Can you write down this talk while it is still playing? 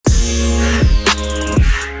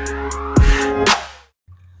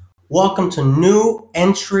Welcome to New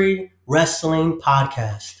Entry Wrestling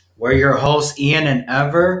Podcast. We're your hosts, Ian and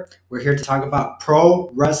Ever. We're here to talk about pro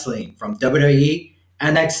wrestling from WWE,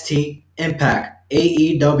 NXT, Impact,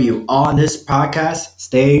 AEW. On this podcast,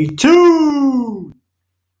 stay tuned.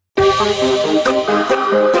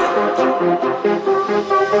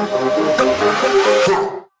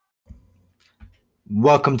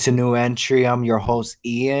 Welcome to New Entry. I'm your host,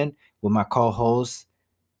 Ian, with my co-host,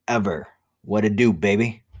 Ever. What it do,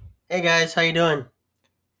 baby? Hey guys, how you doing?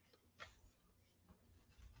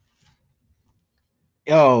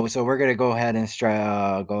 So we're gonna go ahead and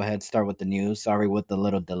start with the news. Sorry with the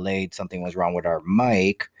little delay. Something was wrong with our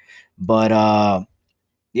mic, but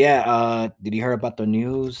did you hear about the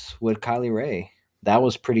news with Kylie Ray? That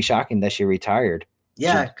was pretty shocking that she retired.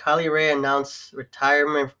 Yeah, Kylie Ray announced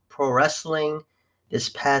retirement from pro wrestling this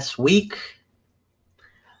past week,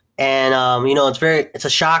 and it's a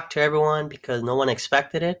shock to everyone because no one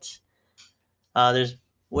expected it.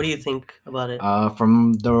 What do you think about it?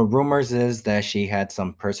 From the rumors is that she had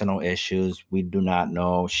some personal issues. We do not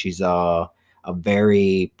know. She's a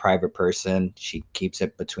very private person. She keeps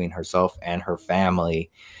it between herself and her family.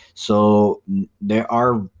 So there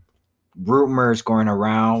are rumors going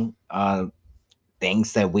around,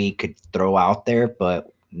 things that we could throw out there,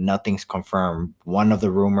 but nothing's confirmed. One of the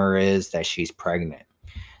rumor is that she's pregnant.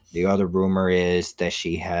 The other rumor is that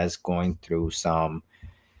she has going through some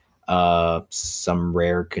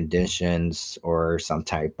rare conditions or some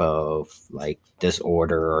type of like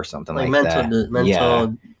disorder or something like that.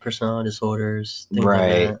 Mental personality disorders, things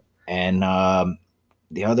right. like that. And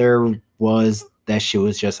the other was that she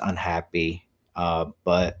was just unhappy.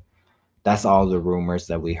 But that's all the rumors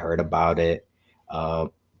that we heard about it.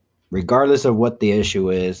 Regardless of what the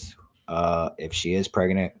issue is, if she is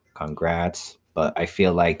pregnant, congrats. But I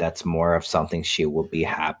feel like that's more of something she will be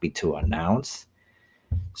happy to announce.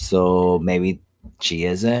 So maybe she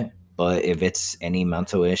isn't, but if it's any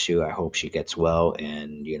mental issue, I hope she gets well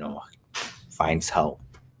and, finds help.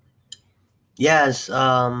 Yes,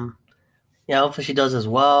 hopefully she does as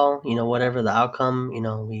well. Whatever the outcome,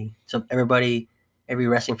 every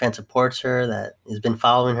wrestling fan supports her that has been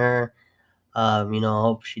following her. I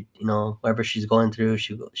hope she, whatever she's going through,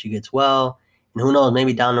 she gets well. And who knows,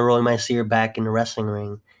 maybe down the road we might see her back in the wrestling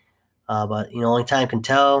ring. But only time can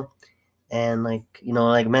tell. And like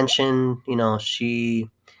mentioned, she's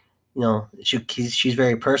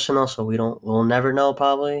very personal, so we'll never know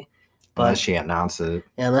probably. But unless she announces it.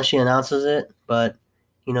 Yeah, unless she announces it. But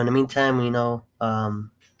in the meantime,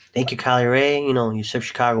 thank you, Kylie Ray. You served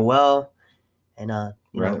Chicago well, and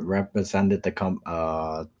represented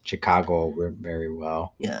the Chicago very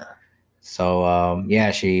well. Yeah. So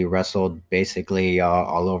she wrestled basically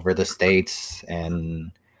all over the states,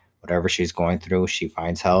 and whatever she's going through, she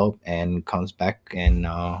finds help and comes back and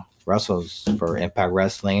wrestles for Impact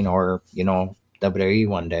Wrestling or WWE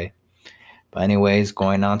one day. But anyways,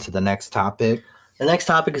 going on to the next topic. The next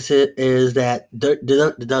topic is that the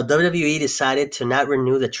WWE decided to not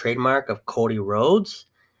renew the trademark of Cody Rhodes,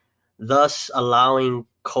 thus allowing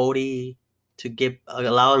Cody to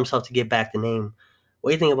allow himself to get back the name.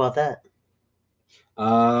 What do you think about that?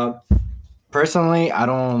 Personally, I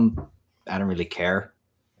don't really care.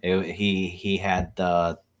 He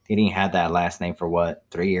didn't have that last name for what,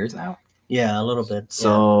 3 years now? Yeah, a little bit.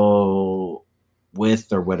 So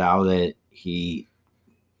with or without it, he's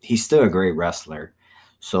still a great wrestler.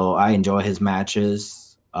 So I enjoy his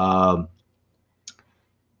matches. I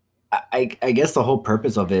guess the whole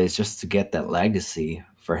purpose of it is just to get that legacy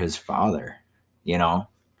for his father.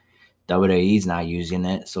 WWE's not using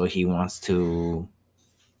it, so he wants to,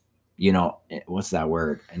 what's that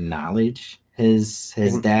word? Acknowledge his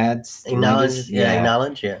dad's acknowledge.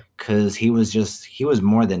 Acknowledge. Yeah, because he was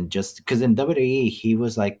more than just, because in WWE he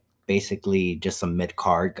was like basically just a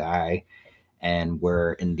mid-card guy, and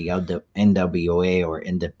we're in the NWA or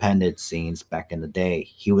independent scenes back in the day.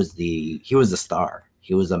 He was the star.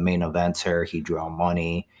 He was a main eventer. He drew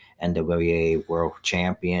money, NWA world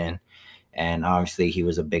champion. And obviously he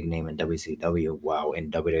was a big name in WCW. While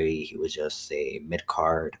in WWE, he was just a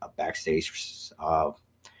mid-card, a backstage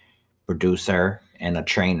producer and a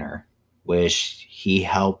trainer, which he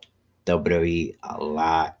helped WWE a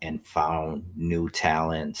lot and found new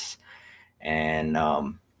talents. And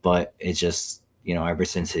but it's just, ever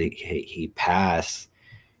since he passed,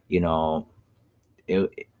 the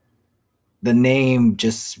name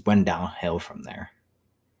just went downhill from there.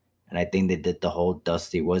 And I think they did the whole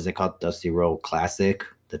Dusty Rhodes Classic,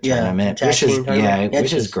 the tournament, which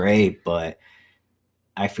is great. But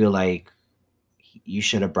I feel like you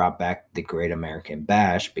should have brought back the Great American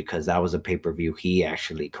Bash because that was a pay-per-view he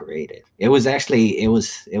actually created. It was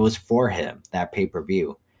for him, that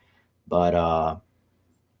pay-per-view. But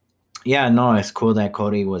yeah, no, it's cool that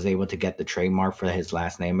Cody was able to get the trademark for his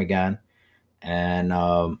last name again. And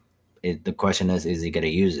the question is he gonna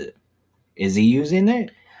use it? Is he using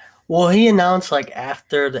it? Well, he announced like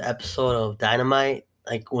after the episode of Dynamite,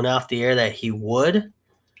 like went off the air that he would,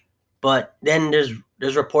 but then there's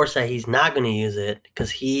reports that he's not going to use it because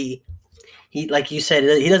he like you said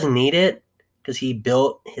he doesn't need it because he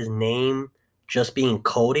built his name just being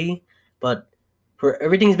Cody, but for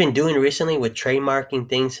everything he's been doing recently with trademarking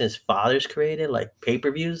things his father's created, like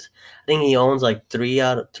pay-per-views, I think he owns like 3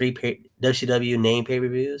 out of 3 WCW name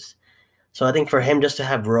pay-per-views. So I think for him just to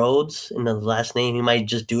have Rhodes in the last name, he might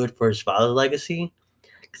just do it for his father's legacy.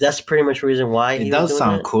 Because that's pretty much the reason why It he was does doing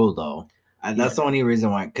sound it. cool though. Yeah. That's the only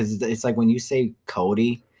reason why. Because it's like when you say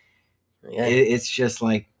Cody, Yeah. it's just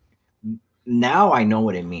like now I know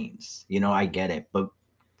what it means. I get it. But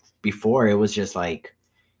before it was just like,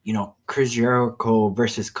 Chris Jericho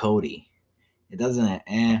versus Cody. It doesn't.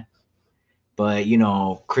 But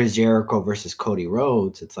Chris Jericho versus Cody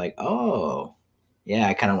Rhodes. It's like, oh,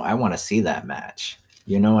 yeah. I want to see that match.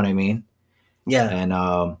 You know what I mean? Yeah. And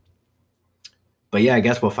but yeah, I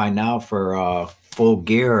guess we'll find out for Full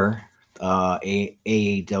Gear.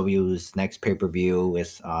 AEW's next pay-per-view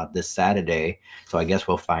is this Saturday, so I guess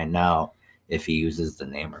we'll find out if he uses the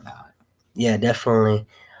name or not. Yeah, definitely.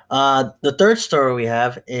 The third story we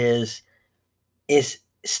have is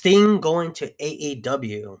Sting going to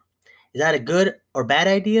AEW? Is that a good or bad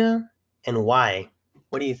idea, and why?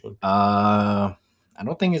 What do you think? I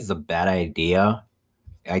don't think it's a bad idea.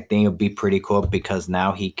 I think it'd be pretty cool because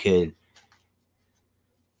now he could.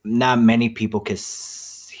 Not many people could.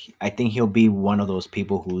 I think he'll be one of those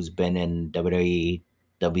people who's been in WWE,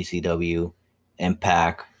 WCW,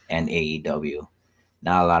 Impact, and AEW.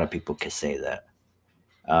 Not a lot of people can say that.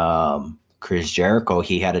 Chris Jericho,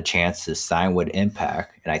 he had a chance to sign with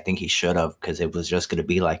Impact, and I think he should have because it was just going to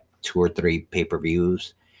be like 2 or 3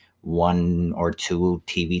 pay-per-views, 1 or 2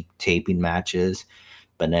 TV taping matches,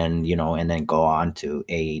 but then and then go on to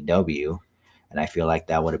AEW, and I feel like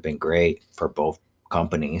that would have been great for both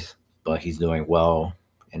companies. But he's doing well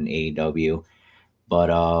in AEW. But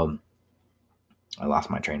I lost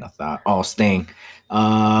my train of thought. Oh, Sting.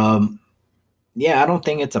 Yeah, I don't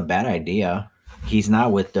think it's a bad idea. He's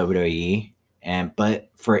not with WWE, but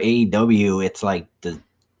for AEW, it's like, do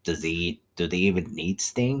they even need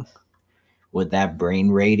Sting? Would that brain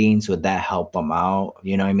ratings? Would that help them out?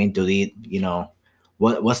 You know what I mean? Do they?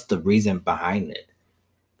 What's the reason behind it?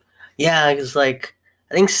 Yeah, it's like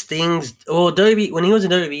I think Sting's WWE when he was in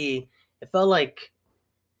WWE, it felt like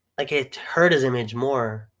it hurt his image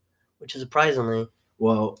more, which is surprisingly.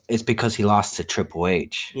 Well, it's because he lost to Triple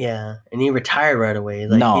H. Yeah, and he retired right away. He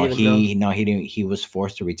didn't. He was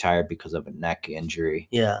forced to retire because of a neck injury.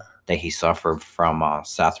 Yeah, that he suffered from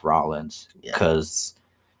Seth Rollins. Because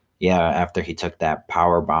after he took that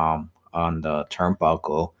power bomb on the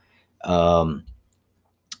turnbuckle,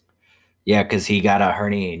 because he got a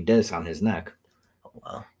herniated disc on his neck. Oh,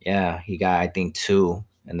 wow. Yeah, he got I think 2,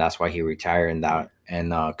 and that's why he retired. And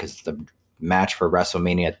because the match for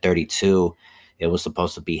WrestleMania 32. It was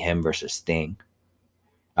supposed to be him versus Sting.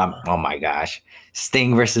 Oh my gosh.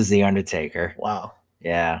 Sting versus The Undertaker. Wow.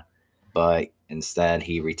 Yeah. But instead,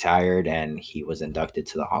 he retired and he was inducted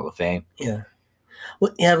to the Hall of Fame. Yeah.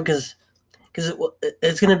 Well, yeah, because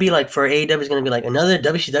it's going to be like for AEW, it's going to be like another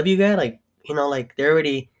WCW guy. Like, like they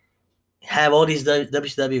already have all these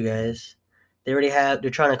WCW guys. They're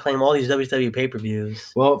trying to claim all these WCW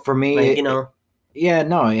pay-per-views. Well, for me, like, yeah,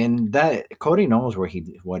 no, and that Cody knows what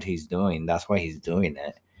he's doing. That's why he's doing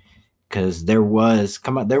it. Because there was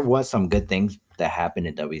some good things that happened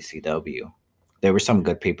in WCW. There were some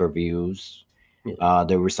good pay-per-views. Yeah.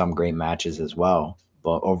 There were some great matches as well.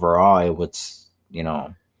 But overall, it was it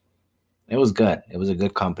was good. It was a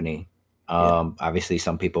good company. Obviously,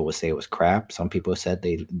 some people would say it was crap. Some people said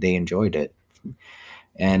they enjoyed it.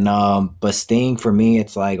 And but Sting, for me,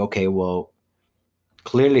 it's like, okay, well.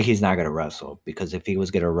 Clearly, he's not going to wrestle because if he was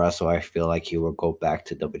going to wrestle, I feel like he would go back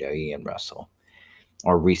to WWE and wrestle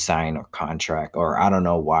or resign or contract, or I don't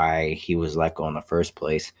know why he was let go in the first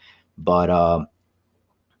place. But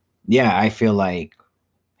I feel like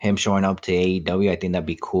him showing up to AEW, I think that'd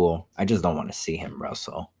be cool. I just don't want to see him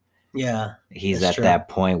wrestle. Yeah. He's at that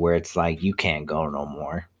point where it's like, you can't go no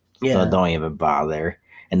more. Yeah. So don't even bother.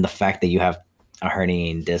 And the fact that you have a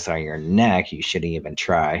herniated disc on your neck, you shouldn't even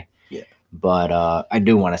try. But I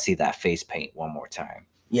do want to see that face paint one more time.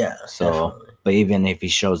 Yeah. So, definitely. But even if he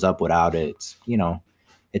shows up without it, it's,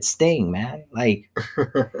 It's Sting, man. Like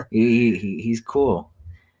he's cool.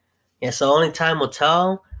 Yeah, so only time will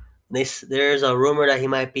tell. There's a rumor that he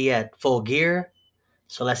might be at Full Gear.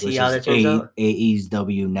 So let's see Which how is that turns out.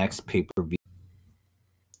 AEW next pay per view.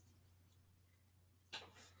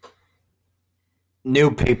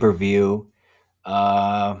 New pay per view.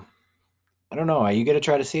 I don't know. Are you gonna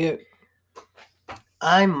try to see it?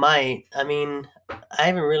 I might. I mean, I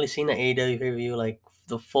haven't really seen the AEW pay per view like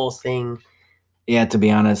the full thing. Yeah, to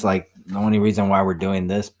be honest, like the only reason why we're doing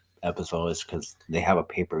this episode is because they have a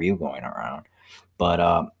pay per view going around. But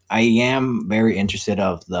I am very interested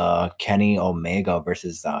of the Kenny Omega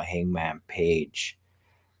versus Hangman Page,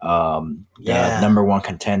 the Yeah, number one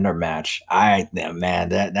contender match. Man,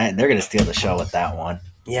 that they're gonna steal the show with that one.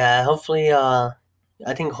 yeah. Hopefully, I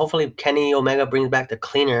think hopefully Kenny Omega brings back the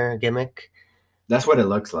cleaner gimmick. That's what it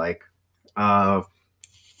looks like. Uh,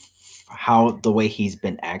 how the way he's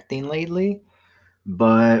been acting lately,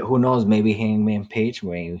 but who knows? Maybe Hangman Page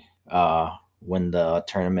may win the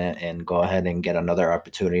tournament and go ahead and get another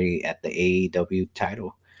opportunity at the AEW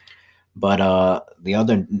title. But the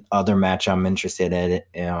other match I'm interested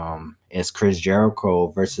in is Chris Jericho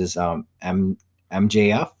versus MJF.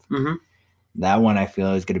 Mm-hmm. That one I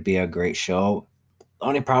feel is going to be a great show. The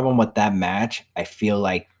only problem with that match, I feel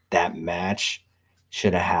like that match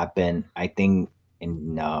should have happened. I think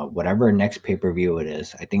in whatever next pay per view it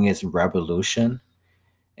is. I think it's Revolution,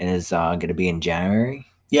 and it's going to be in January.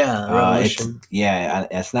 Yeah, Revolution.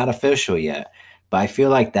 It's not official yet, but I feel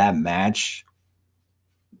like that match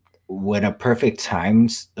with a perfect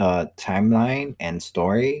timeline and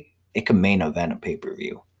story, it could main event a pay per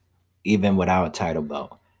view, even without a title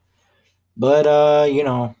belt. But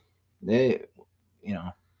they,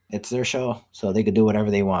 it's their show, so they could do whatever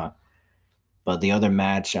they want. But the other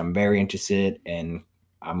match, I'm very interested, and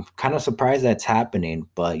I'm kind of surprised that's happening.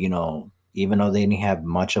 But even though they didn't have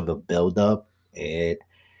much of a build up, that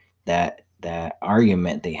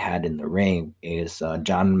argument they had in the ring is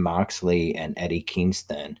John Moxley and Eddie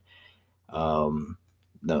Kingston.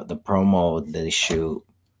 The promo they shoot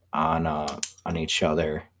on each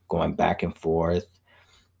other, going back and forth,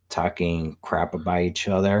 talking crap about each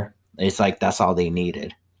other. It's like that's all they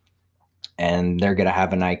needed. And they're gonna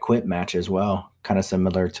have an I Quit match as well, kind of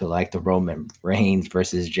similar to like the Roman Reigns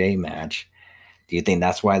versus Jay match. Do you think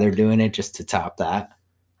that's why they're doing it, just to top that?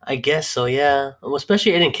 I guess so. Yeah, well,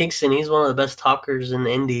 especially Eddie Kingston. He's one of the best talkers in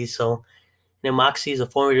the Indies. So, Moxie's a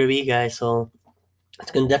former WWE guy. So it's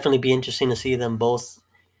gonna definitely be interesting to see them both,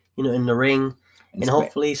 in the ring. And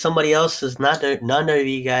hopefully somebody else is not a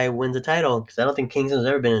non-WWE guy wins the title, because I don't think Kingston's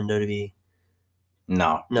ever been in WWE.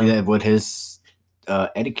 No. No. Yeah, with his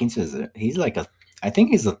Eddie Kingston, he's like I think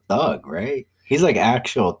he's a thug, right? He's like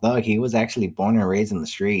actual thug. He was actually born and raised in the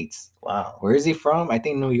streets. Wow. Where is he from? I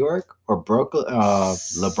think New York or Brooklyn.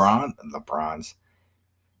 LeBron's.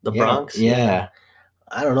 The Bronx. Yeah.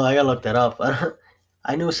 I don't know. I gotta look that up.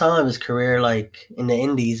 I knew some of his career like in the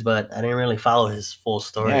Indies, but I didn't really follow his full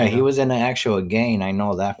story. Yeah, he was in an actual game. I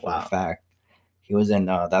know that for a Wow. fact. He was in.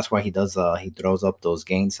 That's why he does. He throws up those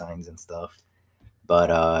gang signs and stuff. But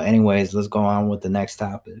anyways, let's go on with the next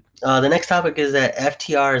topic. The next topic is that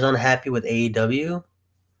FTR is unhappy with AEW.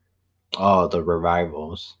 Oh, the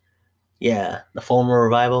revivals. Yeah, the former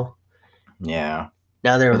Revival. Yeah.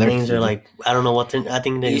 Now their They're- names are like, I don't know what I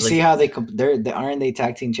think they You like, see how they aren't they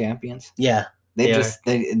tag team champions? yeah. They They just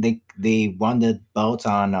they won the belts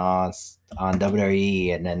on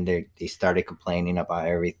WWE, and then they started complaining about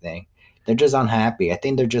everything. They're just unhappy. I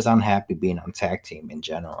think they're just unhappy being on tag team in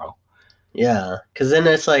general. Yeah, because then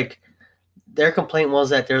it's like their complaint was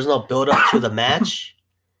that there's no build up to the match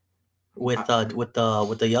with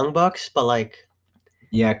the Young Bucks, but like,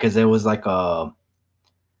 Yeah, because it was like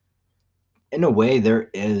in a way there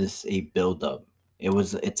is a build up.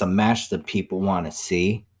 It's a match that people want to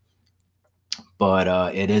see, but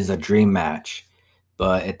it is a dream match.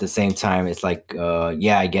 But at the same time, it's like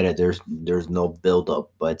yeah, I get it. There's no build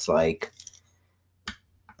up, but it's like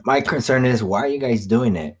my concern is why are you guys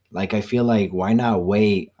doing it? Like I feel like why not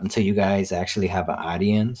wait until you guys actually have an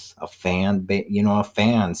audience, a fans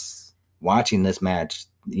watching this match.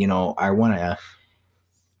 I want to.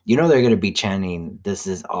 They're gonna be chanting, "This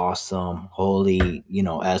is awesome, holy,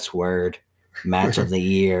 S word, match of the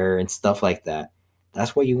year," and stuff like that.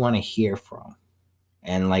 That's what you want to hear from.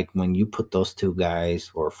 And like when you put those two guys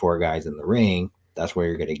or four guys in the ring, that's what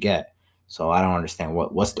you're gonna get. So I don't understand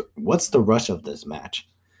what's the rush of this match.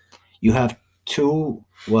 You have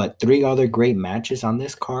three other great matches on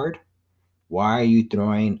this card. Why are you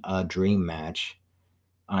throwing a dream match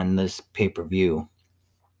on this pay-per-view?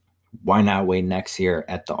 Why not wait next year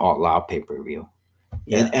at the All Out pay-per-view?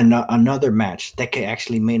 Yeah. And another match that could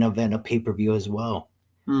actually main event a pay-per-view as well.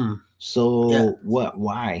 So Yeah. what?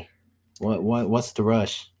 Why? What's the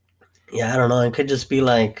rush? Yeah, I don't know. It could just be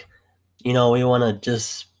like, we want to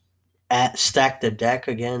just stack the deck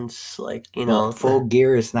against, like, Well, Full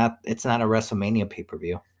Gear is not. It's not a WrestleMania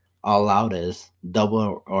pay-per-view. All Out is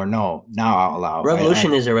Double or no, not All Out.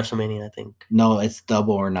 Revolution is a WrestleMania, I think. No, it's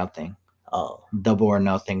Double or Nothing. Oh. Double or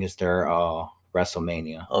Nothing is their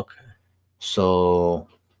WrestleMania. Okay. So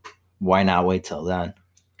why not wait till then?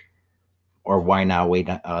 Or why not wait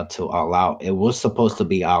till All Out? It was supposed to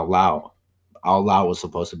be All Out. All Out was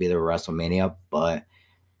supposed to be the WrestleMania, but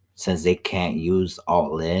since they can't use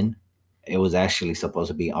All In, it was actually supposed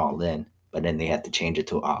to be All In. But then they had to change it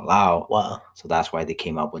to All Out. Wow. So that's why they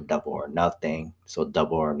came up with Double or Nothing. So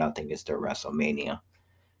Double or Nothing is their WrestleMania.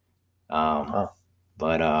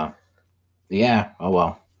 But yeah. Oh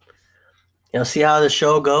well. See how the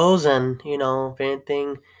show goes, and if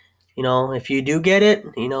anything, if you do get it,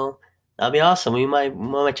 that'll be awesome. We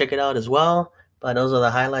might check it out as well. But those are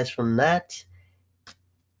the highlights from that.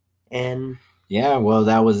 And yeah, well,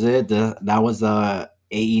 that was it. That was a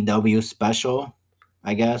AEW special,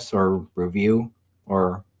 I guess, or review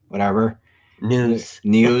or whatever. News.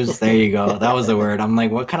 There you go. That was the word. I'm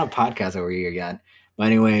like, what kind of podcast are we again? But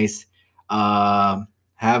anyways,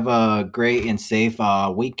 have a great and safe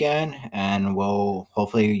weekend, and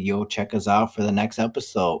hopefully you'll check us out for the next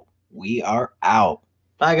episode. We are out.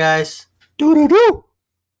 Bye, guys. Doo-doo-doo.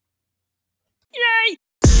 Yay!